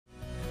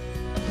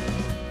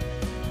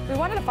We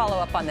wanted to follow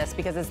up on this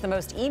because it's the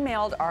most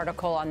emailed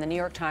article on the New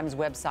York Times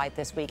website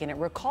this week, and it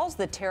recalls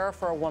the terror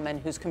for a woman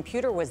whose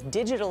computer was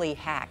digitally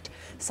hacked.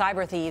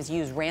 Cyber thieves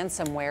use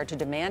ransomware to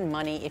demand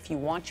money if you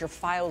want your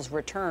files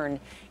returned.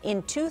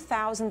 In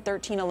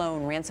 2013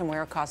 alone,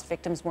 ransomware cost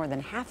victims more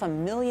than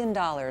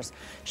 $500,000.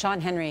 Shawn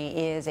Henry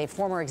is a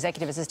former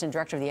executive assistant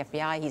director of the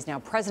FBI. He's now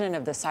president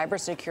of the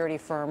cybersecurity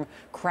firm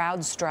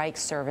CrowdStrike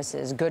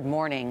Services. Good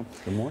morning.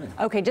 Good morning.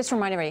 Okay, just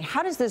remind everybody,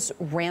 how does this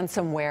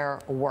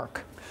ransomware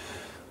work?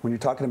 When you're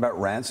talking about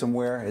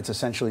ransomware, it's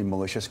essentially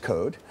malicious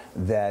code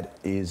that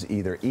is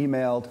either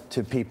emailed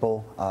to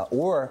people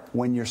or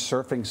when you're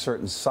surfing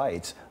certain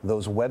sites,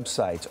 those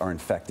websites are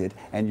infected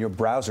and your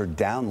browser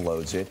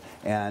downloads it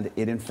and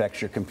it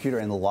infects your computer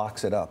and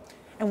locks it up.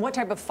 And what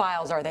type of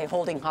files are they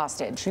holding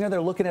hostage? You know,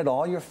 they're looking at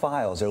all your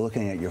files. They're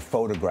looking at your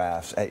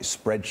photographs, at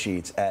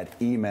spreadsheets, at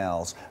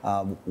emails,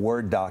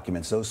 Word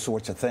documents, those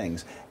sorts of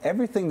things.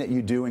 Everything that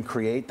you do and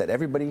create that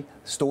everybody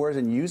stores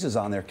and uses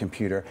on their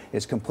computer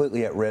is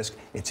completely at risk.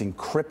 It's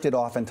encrypted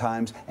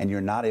oftentimes, and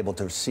you're not able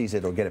to seize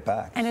it or get it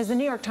back. And as the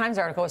New York Times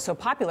article was so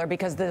popular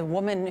because the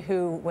woman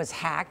who was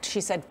hacked,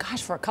 she said,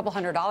 gosh, for a couple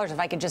 $100, if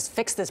I could just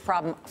fix this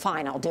problem,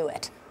 fine, I'll do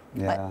it.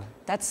 Yeah. But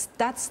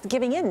that's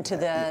giving in to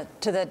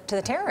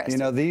the terrorists. You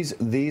know,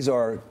 these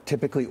are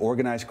typically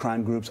organized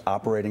crime groups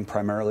operating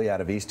primarily out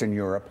of Eastern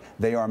Europe.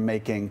 They are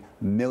making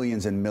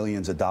millions and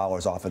millions of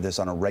dollars off of this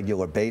on a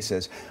regular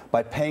basis.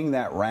 By paying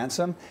that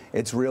ransom,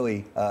 it's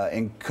really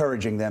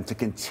encouraging them to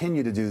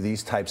continue to do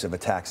these types of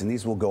attacks, and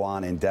these will go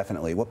on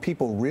indefinitely. What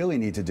people really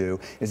need to do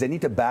is they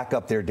need to back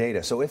up their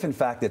data. So if in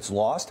fact it's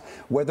lost,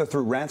 whether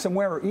through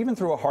ransomware or even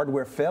through a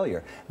hardware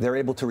failure, they're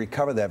able to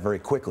recover that very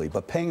quickly.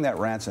 But paying that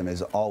ransom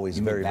is always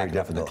very, very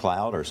difficult. In the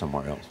cloud or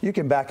somewhere else? You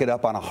can back it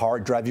up on a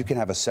hard drive. You can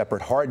have a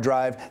separate hard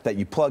drive that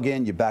you plug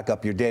in, you back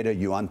up your data,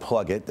 you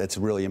unplug it. That's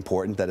really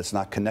important that it's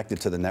not connected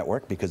to the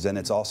network because then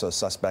it's also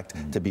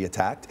suspect to be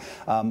attacked.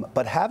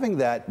 But having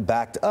that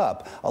backed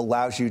up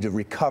allows you to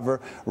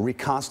recover,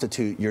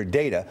 reconstitute your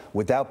data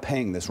without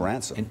paying this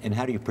ransom. And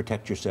how do you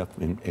protect yourself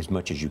as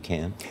much as you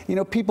can? You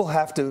know, people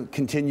have to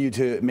continue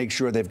to make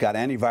sure they've got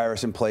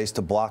antivirus in place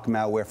to block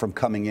malware from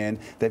coming in.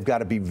 They've got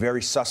to be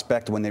very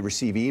suspect when they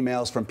receive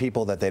emails from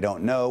people that they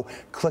don't know.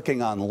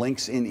 Clicking on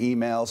links in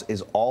emails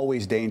is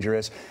always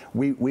dangerous.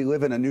 We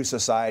live in a new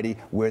society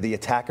where the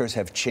attackers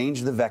have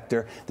changed the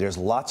vector. There's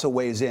lots of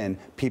ways in.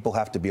 People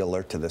have to be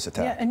alert to this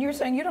attack. Yeah, and you're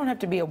saying you don't have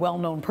to be a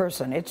well-known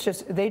person. It's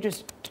just they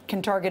just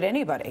can target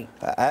anybody.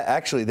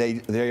 Actually,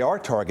 they are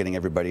targeting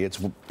everybody.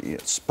 It's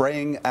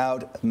spraying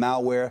out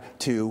malware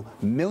to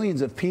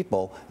millions of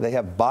people. They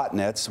have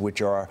botnets,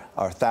 which are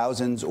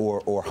thousands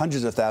or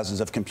hundreds of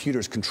thousands of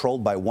computers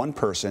controlled by one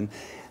person.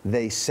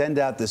 They send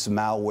out this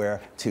malware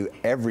to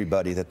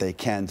everybody that they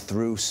can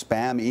through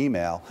spam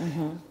email.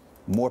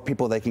 More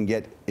people they can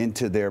get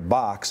into their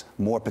box,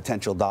 more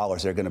potential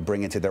dollars they're going to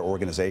bring into their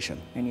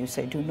organization. And you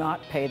say do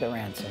not pay the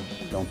ransom.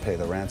 Don't pay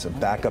the ransom.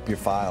 Back up your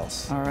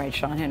files. All right,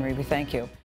 Shawn Henry, we thank you.